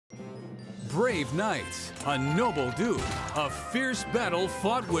brave knights, a noble duke, a fierce battle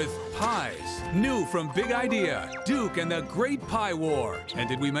fought with pies. New from Big Idea, Duke and the Great Pie War. And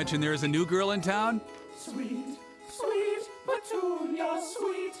did we mention there is a new girl in town? Sweet, sweet Petunia,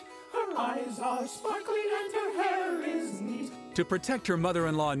 sweet. Her eyes are sparkling and her hair is neat. To protect her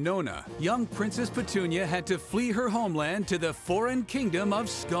mother-in-law Nona, young Princess Petunia had to flee her homeland to the foreign kingdom of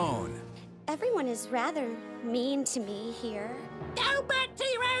Scone. Everyone is rather mean to me here. Go back to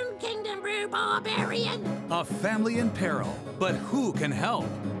your own kingdom, brew barbarian! A family in peril, but who can help?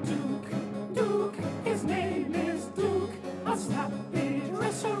 Duke, Duke, his name is Duke. A snappy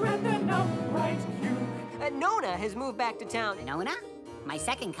dresser and an upright Duke. Nona has moved back to town. Nona? My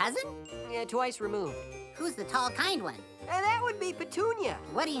second cousin? Twice removed. Who's the tall, kind one? That would be Petunia.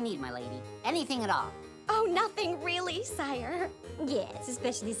 What do you need, my lady? Anything at all? Oh, nothing really, sire. Yes,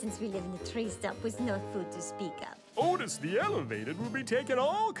 especially since we live in a tree stump with no food to speak of. Otis the Elevated will be taking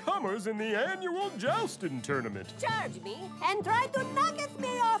all comers in the annual jousting tournament. Charge me and try to knock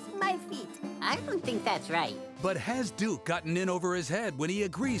me off my feet. I don't think that's right. But has Duke gotten in over his head when he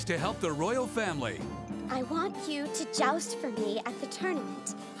agrees to help the royal family? I want you to joust for me at the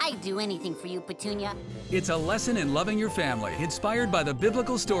tournament. I'd do anything for you, Petunia. It's a lesson in loving your family, inspired by the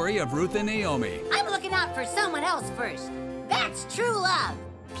biblical story of Ruth and Naomi. I'm looking out for someone else first. That's true love.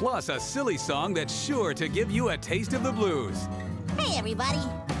 Plus a silly song that's sure to give you a taste of the blues. Hey, everybody.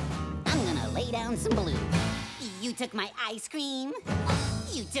 I'm gonna lay down some blues. You took my ice cream.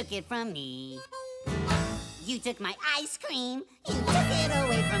 You took it from me. You took my ice cream. You took it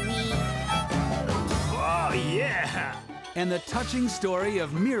away from me. Oh, yeah! And the touching story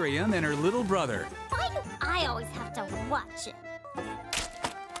of Miriam and her little brother. Why do I always have to watch him?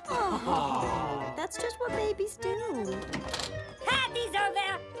 Oh, that's just what babies do. Party's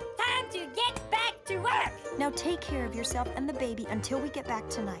over! Time to get back to work! Now take care of yourself and the baby until we get back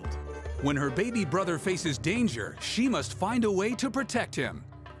tonight. When her baby brother faces danger, she must find a way to protect him.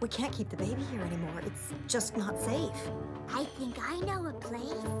 We can't keep the baby here anymore. It's just not safe. I think I know a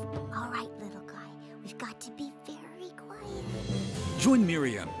place. All right, little guy, we've got to be very quiet. Join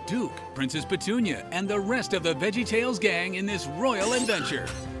Miriam, Duke, Princess Petunia, and the rest of the VeggieTales gang in this royal adventure.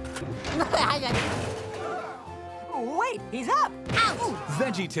 Wait, he's up! Ouch!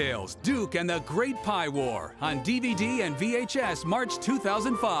 VeggieTales, Duke and the Great Pie War on DVD and VHS March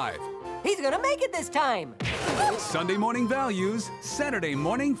 2005. He's gonna make it this time! Sunday morning values, Saturday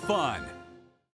morning fun.